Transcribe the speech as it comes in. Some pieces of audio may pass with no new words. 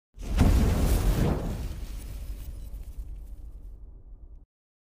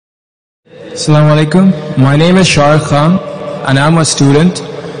Assalamu alaikum. My name is Syurganya and I'm a student.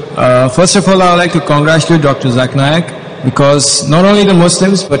 First of all, I would like to congratulate Dr. Zakir Naik because not only the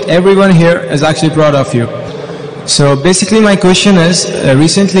Muslims but everyone here is actually proud of you. So basically my question is,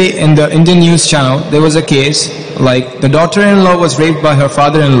 recently in the Indian news channel there was a case like the daughter-in-law was raped by her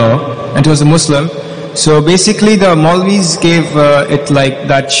father-in-law and it was a Muslim. So basically the Maulvis gave it like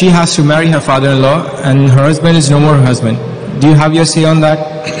that she has to marry her father-in-law and her husband is no more her husband. Do you have your say on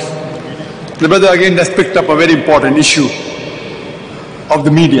that? The brother again has picked up a very important issue of the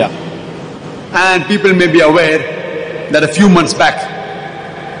media. And people may be aware that a few months back,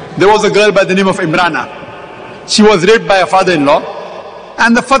 there was a girl by the name of Imrana. She was raped by her father-in-law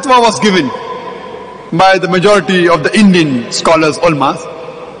and the fatwa was given by the majority of the Indian scholars, ulmas.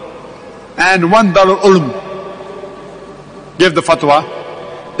 And one Darul Ulum gave the fatwa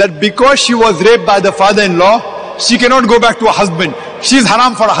that because she was raped by the father-in-law, she cannot go back to her husband. She is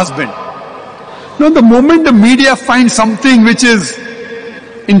haram for her husband. Now the moment the media finds something which is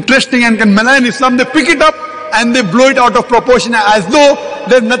interesting and can malign Islam, they pick it up and they blow it out of proportion as though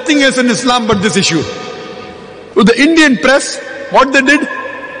there's nothing else in Islam but this issue. So the Indian press, what they did,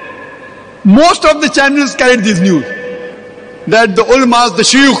 most of the channels carried this news. That the ulmas, the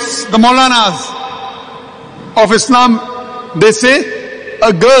shuyukhs, the maulanas of Islam, they say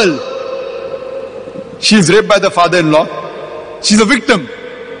a girl, she is raped by the father-in-law, she's a victim.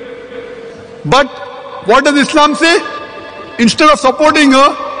 But what does Islam say? Instead of supporting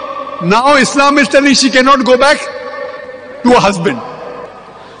her, now Islam is telling she cannot go back to her husband.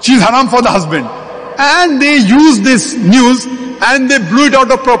 She is haram for the husband. And they use this news and they blew it out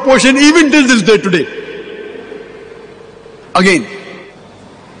of proportion even till this day today. Again,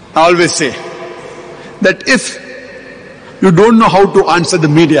 I always say that if you don't know how to answer the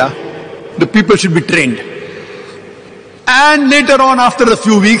media, the people should be trained. And later on, after a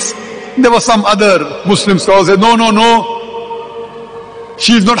few weeks, there were some other Muslim scholars who said, no,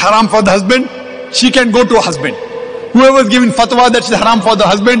 she is not haram for the husband, she can go to her husband. Whoever is giving fatwa that she is haram for the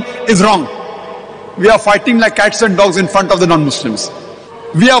husband is wrong. We are fighting like cats and dogs in front of the non-Muslims.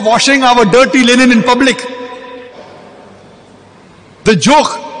 We are washing our dirty linen in public. The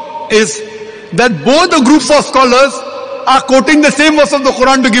joke is that both the groups of scholars are quoting the same verse of the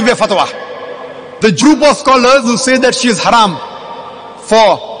Quran to give a fatwa. The group of scholars who say that she is haram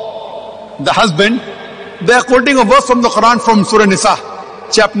for the husband, they are quoting a verse from the Quran from Surah Nisa,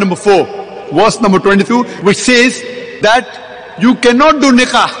 chapter number 4, verse number 22, which says that you cannot do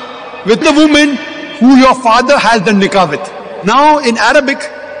nikah with the woman who your father has done nikah with. Now in Arabic,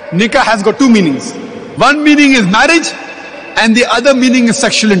 nikah has got two meanings. One meaning is marriage and the other meaning is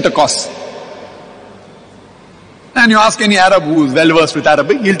sexual intercourse. And you ask any Arab who is well versed with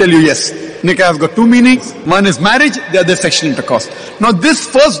Arabic, he'll tell you yes, nikah has got two meanings. One is marriage, the other is sexual intercourse. Now this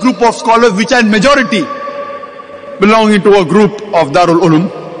first group of scholars, which are in majority belonging to a group of Darul Ulum,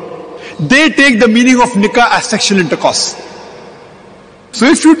 they take the meaning of nikah as sexual intercourse. So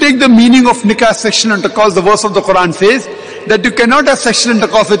if you take the meaning of nikah as sexual intercourse, the verse of the Quran says that you cannot have sexual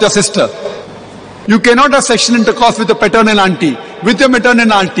intercourse with your sister. You cannot have sexual intercourse with your paternal auntie, with your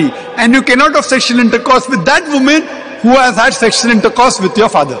maternal auntie, and you cannot have sexual intercourse with that woman who has had sexual intercourse with your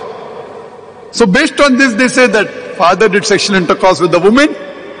father. So based on this, they say that father did sexual intercourse with the woman,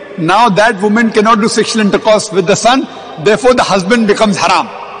 now that woman cannot do sexual intercourse with the son, therefore the husband becomes haram.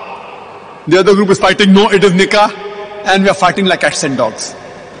 The other group is fighting, no, it is nikah, and we are fighting like cats and dogs.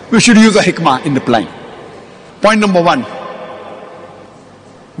 We should use a hikmah in replying. Point number one.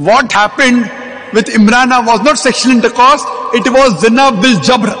 What happened with Imrana was not sexual intercourse, it was zina bil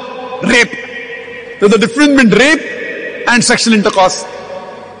jabr, rape. There's a difference between rape and sexual intercourse.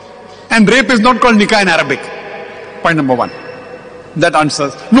 And rape is not called nikah in Arabic. Point number one. That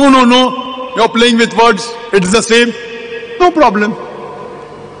answers. No, you're playing with words, it is the same. No problem.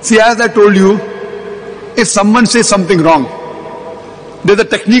 See, as I told you, if someone says something wrong, there's a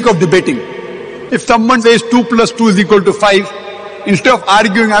technique of debating. If someone says 2 plus 2 is equal to 5, instead of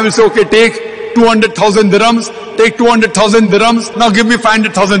arguing, I will say, okay, take 200,000 dirhams, take 200,000 dirhams, now give me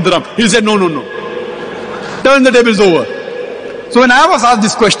 500,000 dirhams. He said, no. Turn the tables over. So when I was asked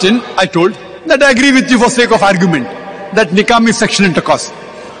this question, I told that I agree with you for sake of argument, that nikah means sexual intercourse.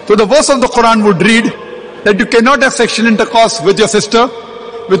 So the verse of the Quran would read that you cannot have sexual intercourse with your sister,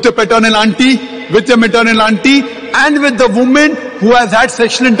 with your paternal auntie, with your maternal auntie, and with the woman who has had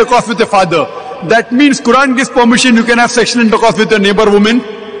sexual intercourse with your father. That means Quran gives permission, you can have sexual intercourse with your neighbor woman,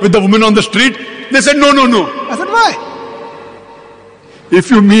 with the woman on the street. They said, no. I said, why? If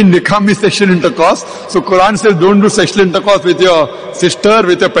you mean nikah means sexual intercourse, so Quran says don't do sexual intercourse with your sister,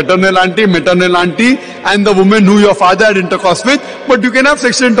 with your paternal auntie, maternal auntie, and the woman who your father had intercourse with. But you can have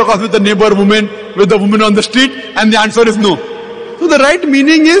sexual intercourse with the neighbor woman, with the woman on the street, and the answer is no. So the right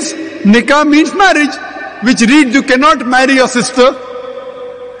meaning is nikah means marriage, which reads you cannot marry your sister,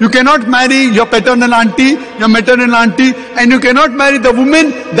 you cannot marry your paternal auntie, your maternal auntie, and you cannot marry the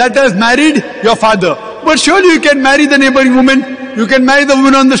woman that has married your father. But surely you can marry the neighboring woman. You can marry the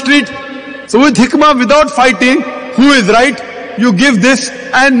woman on the street. So with hikmah, without fighting, who is right, you give this,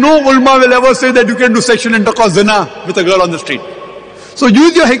 and no ulama will ever say that you can do sexual intercourse zina with a girl on the street. So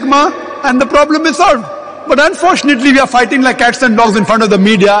use your hikmah and the problem is solved. But unfortunately we are fighting like cats and dogs in front of the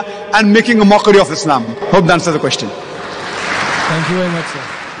media and making a mockery of Islam. Hope that answers the question. Thank you very much,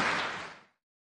 sir.